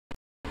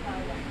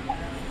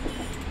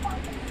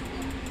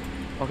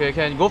Okay,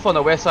 can go from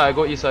the west side, I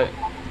go east side.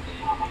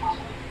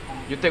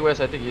 You take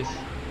west, I take east.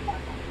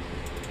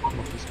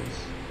 Northeast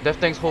guys. Death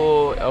tanks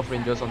hold elf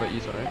rangers on the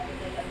east, alright?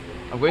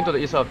 I'm going to the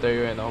east side of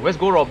Terry right now. Where's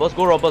go robbers,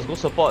 go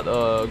support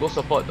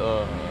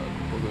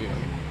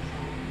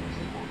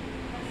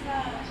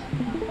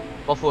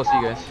What for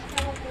see guys?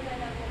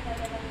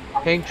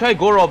 Can you try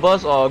go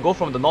robbers or go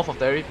from the north of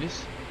Terry,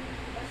 please?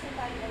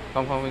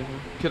 Come.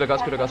 Kill the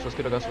guys first.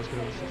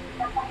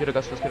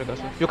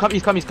 Yo, come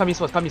east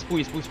first.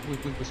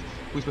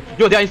 Push.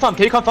 Yo, they are in farm.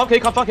 Can you come farm?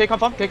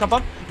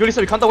 Yo,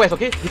 listen, we counter west,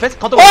 okay? Defense,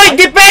 counter west. Oi,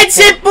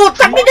 defensive!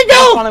 Putang ina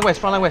nyo!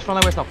 Front line west now.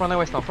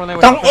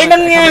 Tang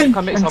inang yan!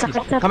 Come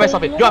back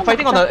southeast. Yo, I'm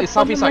fighting on the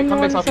southeast side.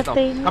 Come back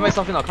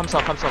southeast now. Come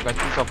south, guys.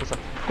 Push south.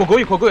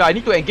 Kogoyu, I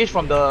need to engage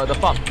from the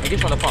farm.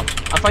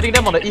 I'm fighting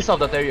them on the east of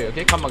the territory,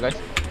 okay? Come on, guys.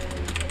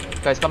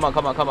 Guys, come on.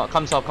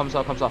 Come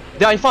south.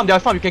 They are in farm. You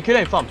can kill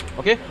them in farm.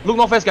 Okay? Look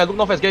northwest, guys.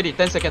 Get it.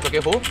 10 seconds,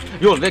 okay? Hold.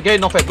 Yo, get it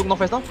northwest. Look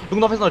northwest now. Look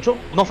northwest now, choke.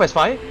 Northwest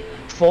 5,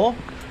 4,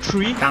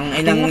 3, Tang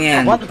inang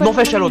yan. 1.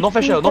 Northwest shallow now.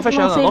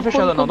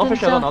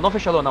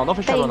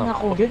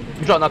 Okay?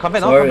 Good job now. Come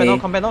back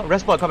now.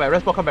 Respawn, come back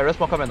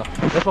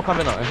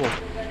now. And hold.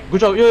 Good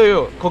job.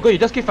 Yo. Kogo, you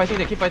just keep fighting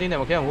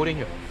them, okay? I'm holding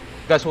here.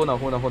 Guys, hold now.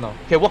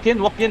 Okay, walk in,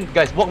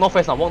 guys. Walk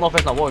northwest now. Walk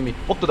with me.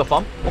 Walk to the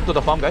farm,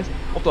 guys.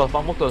 Walk to the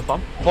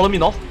farm. Follow me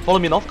north.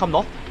 Come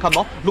north.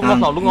 Look north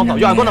now.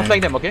 Yo, I'm gonna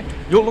flank them, okay?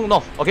 You look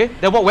north, okay?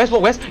 Then walk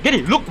west. Get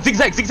it. Look,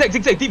 zigzag.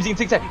 Deep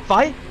zigzag.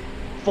 5,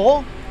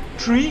 4,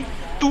 3,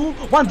 2,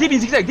 1. Deep in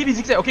zigzag.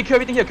 Okay, clear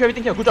everything here.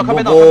 Good job. Come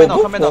back now.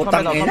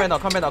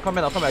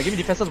 Give me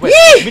defenses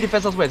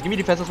west.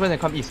 And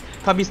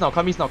come east now.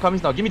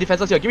 Give me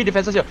defenses here.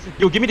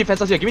 Yo, give me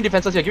defenses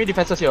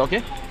here.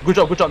 Okay. Good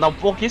job. Now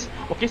walk east.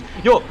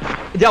 Yo,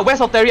 they are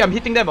west of Terry. I'm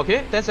hitting them.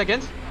 Okay. 10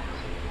 seconds.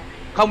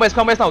 Come west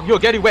now. Yo,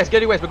 get it west. We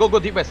go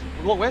deep west.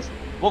 Walk west.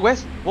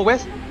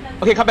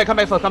 Okay, come back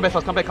first. Come back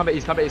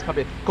east.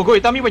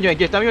 Kogo, tell me when you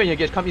engage.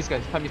 Come east,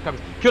 guys.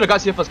 Kill the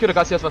guys here first.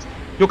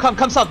 Yo,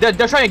 come south. They're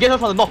trying to engage us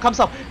from the north. Come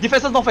south.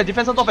 Defenses north.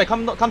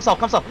 Come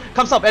south.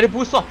 And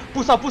push south.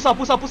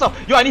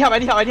 Yo, I need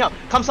help.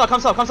 Come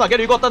south. Get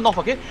it. You go turn north,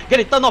 okay?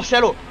 Get it. Turn off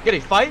shallow. Get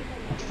it. 5,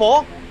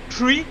 4,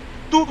 3,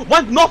 2,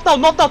 1. North now.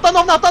 Turn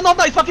off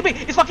now. It's fucking big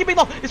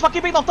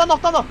north. Turn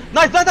off.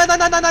 Nice.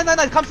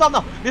 Come south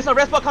now. Listen,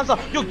 respawn. Come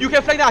south. You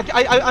can flank now.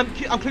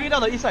 I'm clearing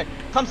down the east side.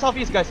 Come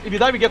southeast, guys. If you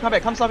die, we get come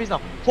back. Come southeast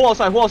now.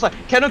 Hold outside.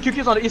 Cannon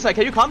QQs on the east side.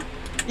 Can you come?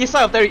 East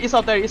side of Terry,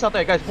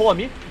 guys. Hold on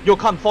me. Yo,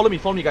 come. Follow me,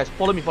 guys.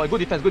 Good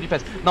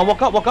defense. Now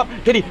walk up.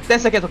 Get it. 10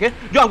 seconds, okay?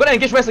 Yo, I'm gonna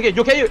engage west again.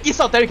 Yo, can you east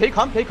side of Terry? Can you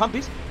come,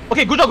 please?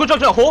 Okay, good job.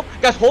 Hold,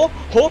 guys. Hold.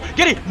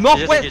 Get it.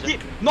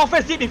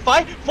 Northwest deep in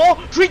 5, 4,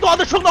 3, 2. On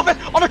the choke northwest,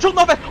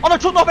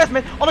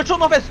 man. On the choke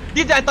northwest.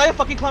 This is the entire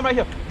fucking climb right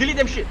here. Delete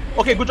them shit.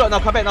 Okay, good job. Now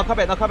come back now.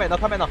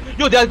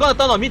 Yo, they are gonna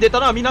turn on me. They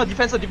turn on me now.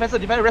 Defense.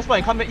 Respawn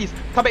and come back east.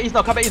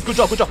 Good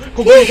job.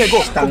 Kogo, you can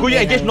go. Kogo, you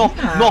engage north.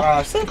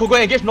 Kogo,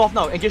 engage north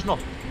now.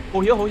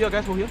 Hold here,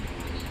 guys.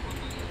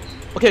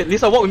 Okay,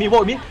 Lisa, walk with me.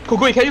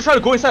 Kogo, can you try to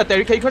go inside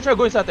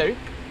Terry?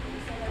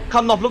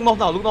 Come north, look north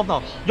now.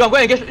 Yo, I'm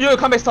going to engage. Yo,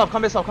 come back south.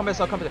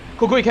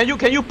 Kogo,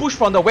 can you push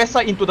from the west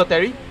side into the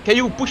Terry? Can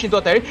you push into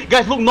the Terry?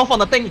 Guys, look north on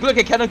the tank. Look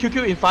at cannon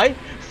QQ in 5,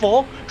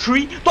 4,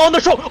 3, 2. On the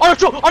choke.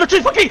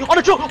 Fucking on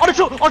the choke.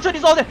 This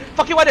is all them.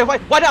 Fucking why they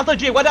after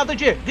J?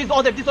 This is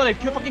all them.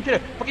 Fucking kill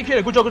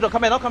it. Good job.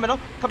 Come back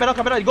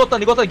now. You go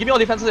turn. Give me all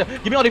defenses here.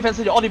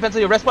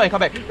 Respawn and come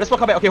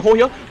back. Okay, hold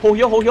here.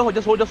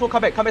 Just hold.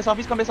 Come back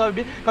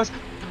southeast.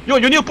 Yo,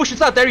 you need to push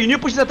inside Terry.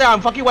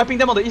 I'm fucking wiping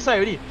them on the east side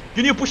already.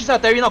 You need to push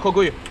inside Terry now,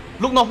 Kogo.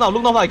 Look north now,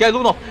 guys.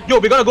 Look north. Yo,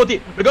 we're gonna go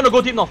deep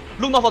north.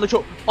 Look north on the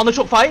choke.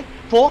 5,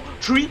 4,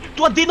 3,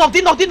 2, 1. Deep north.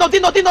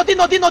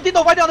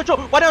 Why down the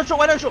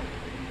choke?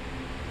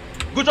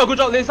 Good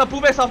job. Let's pull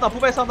back south now.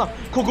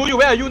 Kogo,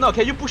 where are you now?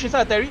 Can you push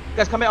inside Terry?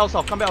 Guys, come back out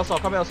south. Come back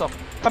south.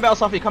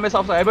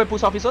 Everybody pull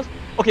south first.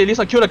 Okay,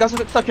 listen, kill the guys.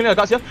 Start killing the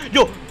guys here.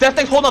 Yo, death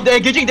tanks hold up. They're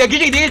engaging.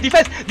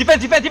 Defense.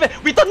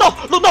 We turn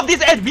north. Look north.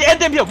 This end. We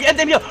end them here.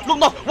 Look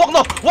north. Walk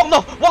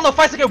north.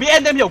 5 seconds. We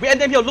end them here.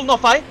 Look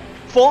north. 5,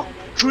 4,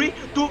 3,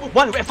 2,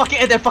 1. Fucking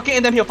end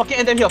them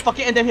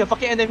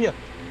here.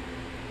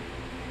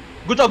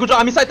 Good job.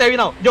 I'm inside Terry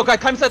now. Yo, guys,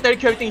 come inside Terry.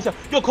 Kill everything here.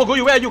 Yo, Kogo,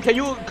 where are you? Can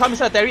you come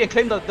inside Terry and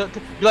claim the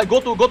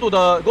go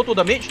to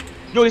the mage?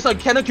 Yo, listen,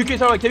 cannon QQ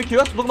is alright. Can you kill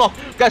us? Look north,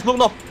 guys.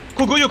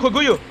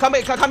 Kogo, come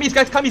east,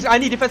 guys. Come east. I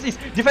need defense east.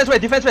 Defense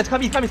west.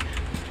 Come east.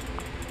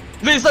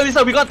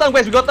 Listen, we got turn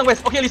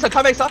west. Okay, listen,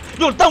 come back, sir.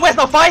 Yo, turn west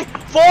now. 5,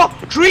 4,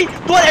 3, 2,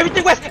 1.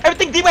 Everything west.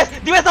 Deep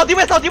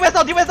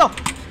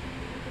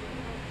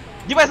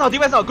west now.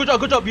 Defense now. Good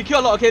job. We kill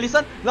a lot. Okay,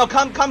 listen. Now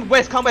come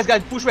west,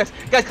 guys. Push west.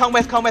 Guys, come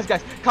west,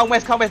 guys. Come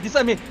west. Listen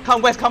to me.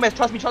 Come west.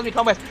 Trust me.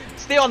 Come west.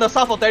 Stay on the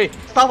south of Terry.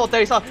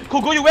 South.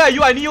 Kogo, where are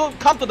you? I need you.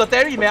 Come to the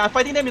Terry, man. I'm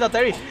fighting them in the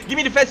Terry. Give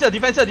me defense here.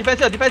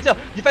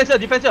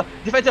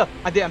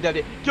 I'm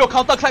dead. Yo,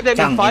 counter clap them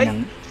in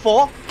 5,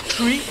 4,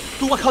 3,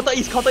 2, 1. Counter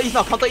east now.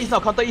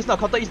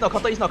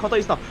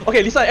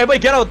 Okay, listen. Everybody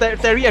get out of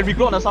Terry and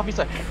regroup on the southeast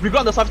side.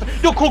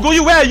 Yo, Kogo,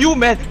 where are you,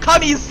 man?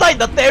 Come inside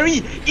the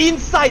Terry.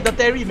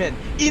 Man.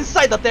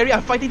 inside the Terry.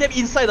 I'm fighting them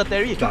inside the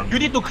Terry. You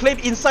need to claim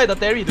inside the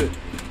Terry, dude.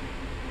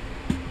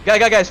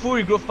 Guys, full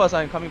regroup first.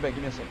 I'm coming back.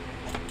 Give me a sec.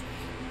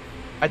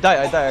 I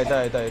died.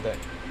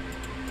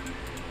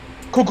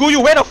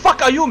 Koguyu, where the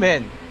fuck are you,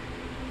 man?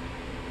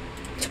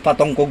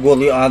 Patong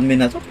Koguyu admin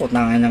na to,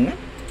 putangan na nga.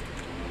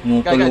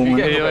 Nutulungan.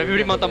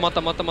 Everybody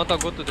mata,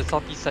 go to the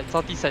southeast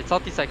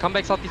side. Come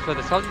back southeast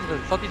further,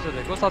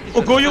 go southeast.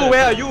 Koguyu,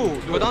 where are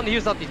you? Go down the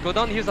hill southeast, go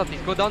down the hill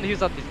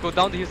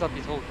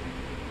southeast, hold.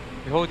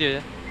 We hold here,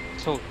 yeah?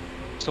 So.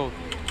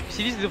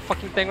 See this little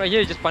fucking tank right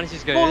here, you just punish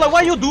this guy. No, like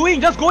what are you doing?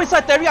 Just go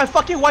inside Terry, I'm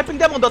fucking wiping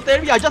them on the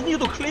Terry, I just need you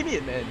to claim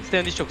it, man. Stay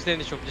on this choke,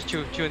 just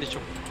chill on this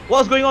choke.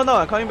 What's going on now?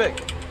 I'm coming back.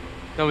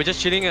 No, we're just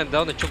chilling and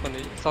down the choke on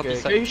the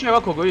southeast side. Can you share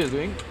what Koguyu is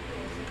doing?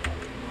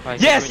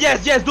 Yes,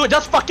 dude,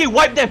 just fucking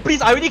wipe them,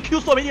 please. I already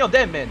killed so many of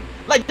them, man.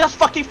 Like, just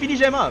fucking finish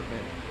them up,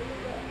 man.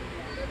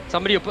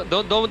 Somebody,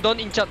 don't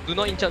inch up, do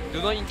not inch up,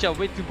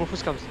 wait till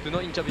Brofus comes, do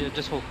not inch up here,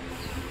 just hold.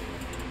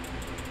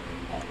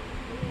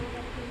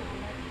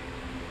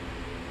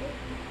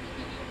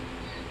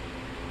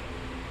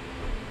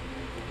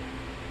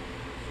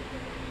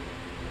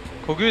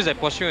 Koguyu is like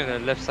posturing on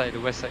the left side, the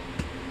west side.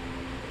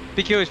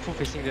 PKO is full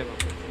facing them.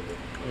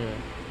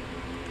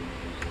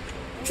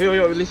 Yeah.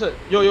 Yo, listen.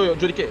 Yo,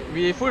 Judi,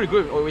 we full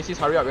regroup. Oasis,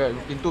 hurry up,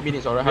 in 2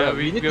 minutes, alright? Yeah,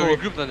 we need to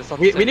regroup on the south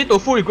side. We need to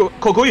full regroup.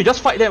 Koguyu,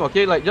 just fight them,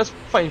 okay? Like, just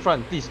fight in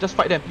front, please. Just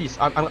fight them, please.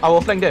 I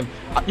will flank them.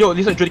 Yo,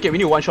 listen, Judi, we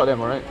need to one-shot them,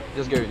 alright?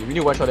 Just get ready. We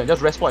need to one-shot them.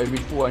 Just rest point and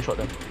we full one-shot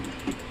them.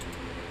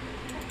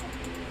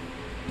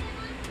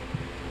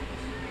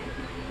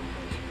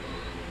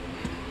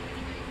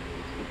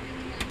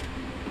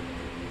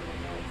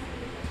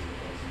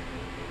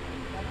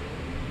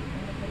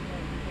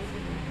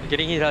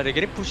 Getting hit, they're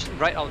getting pushed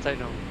right outside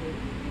now.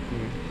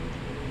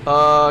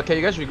 Can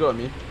you guys regroup on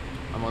me?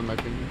 I'm on my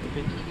ping.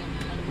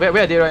 Where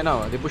are they right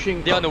now? They're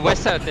pushing. They're on the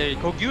west side of Terry.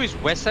 Koguyu is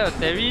west side of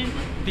Terry.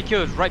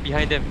 PKO is right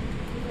behind them.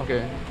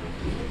 Okay.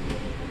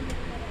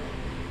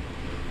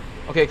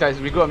 Okay, guys,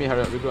 regroup on me.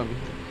 Hurry up, regroup on me.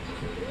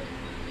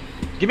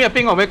 Give me a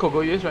ping on where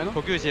Koguyu is right now.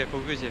 Koguyu is here.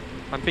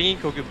 I'm pinging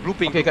Koguyu. Blue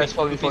ping. Okay, guys,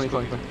 follow me. They're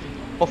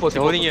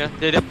holding here.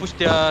 They're pushed.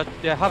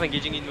 They're half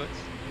engaging inwards.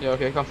 Yeah,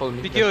 okay, come follow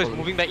me. PKO is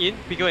moving back in.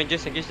 PKO and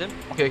just engage them.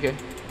 Okay.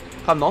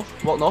 Come north.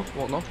 Walk north.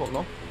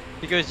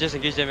 PKO is just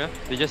engage them, yeah?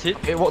 They just hit.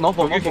 Okay, walk north.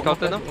 Walk north. Walk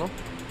north.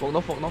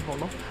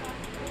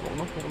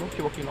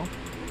 Keep walking north.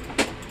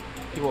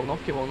 Keep walk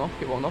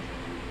north.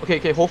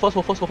 Okay, hold first.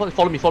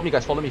 Follow me,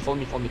 guys. Follow me.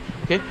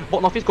 Okay,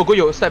 walk northeast.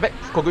 Koguyu, step back.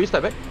 Koguyu,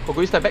 step back.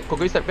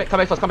 Come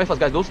back first,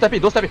 guys. Don't step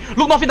in.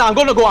 Look northeast now. I'm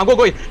gonna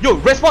go in. Yo,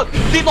 respawn.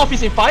 Deep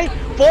northeast in 5,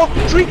 4,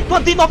 3, 2,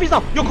 deep northeast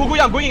now. Yo,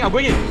 Koguyu, I'm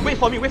going in. Wait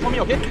for me,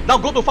 okay? Now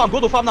go to farm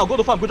now.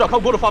 Good job.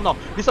 Come go to farm now.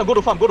 Listen, go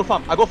to farm.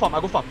 I go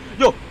farm.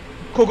 Yo,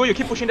 Koguyu,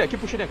 keep pushing there, Koguyu.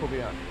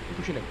 Keep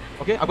pushing there.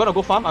 Okay, I'm gonna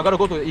go farm. I'm gonna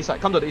go to the east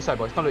side. Come to the east side,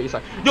 boys.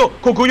 Yo,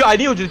 Koguyu, I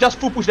need you to just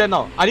full push them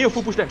now.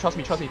 Trust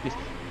me, please.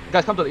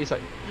 Guys, come to the east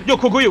side. Yo,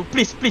 Koguyu,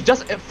 please,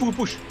 just full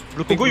push.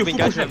 Koguyu, full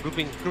push them.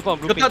 Group on.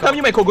 Tell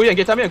me my Koguyu and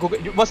get. Tell me my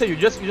Koguyu. What's it? You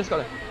just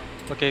got it.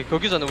 Okay,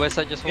 Koguyu's on the west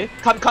side, just hold.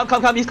 Okay.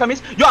 Come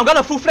east. Yo, I'm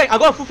gonna full flank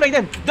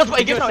them. Just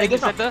engage now.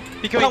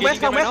 Come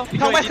west.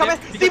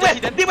 Deep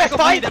west,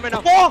 5,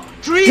 4,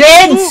 3, 2,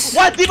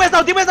 1, deep west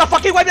now.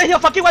 Fucking wipe them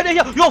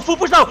here. Yo, full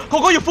push now.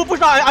 Koguyu, full push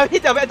now. I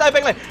hit their entire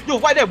back line. Yo,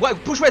 wipe them.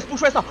 Push west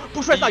now.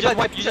 You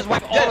just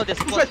wipe all of this.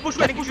 Push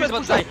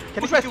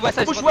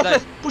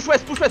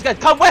west, guys.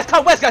 Come west,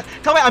 guys.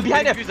 Come west, I'm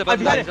behind them.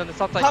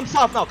 Come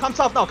south now.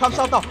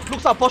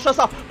 Look south, posture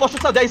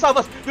south. They're in south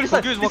first. You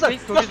listen.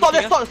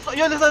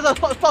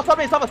 Stop.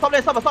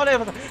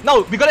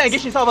 Now, we gotta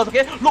engage in south first,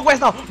 okay? Look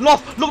west now.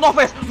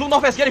 Northwest.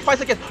 Get it 5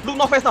 seconds. Look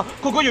northwest now.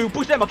 Koguyu, you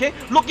push them, okay?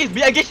 Look east.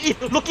 We engage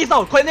east. Look east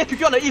now. Connect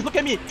QQ on the east. Look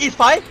at me. East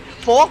 5,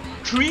 4,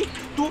 3,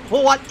 2,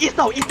 1. East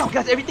now,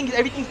 guys. Everything's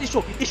east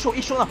show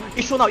now.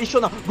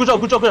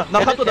 Good job.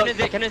 Now come to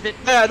the.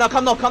 Yeah, now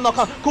come.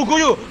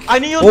 Koguyu, I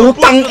need you to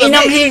push to the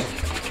base.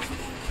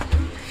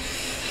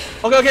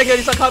 Okay,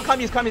 listen. Come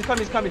east.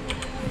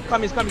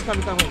 Come east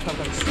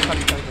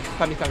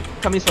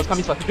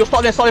first. Yo,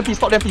 stop them, please.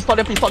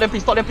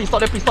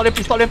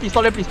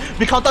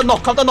 We counter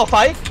north.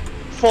 5,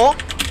 4,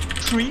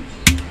 3,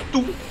 2,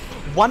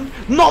 1.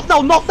 North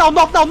now.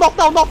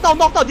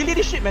 Delete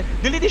this shit, man.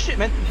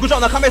 Good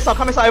job. Now come back south.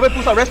 Everybody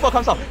push out. Respawn,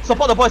 come south.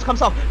 Support the boys. Come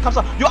south.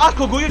 You ask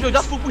Koguyu to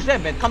just full push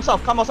them, man. Come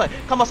south. Come outside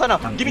now.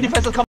 Give me defenses. Come.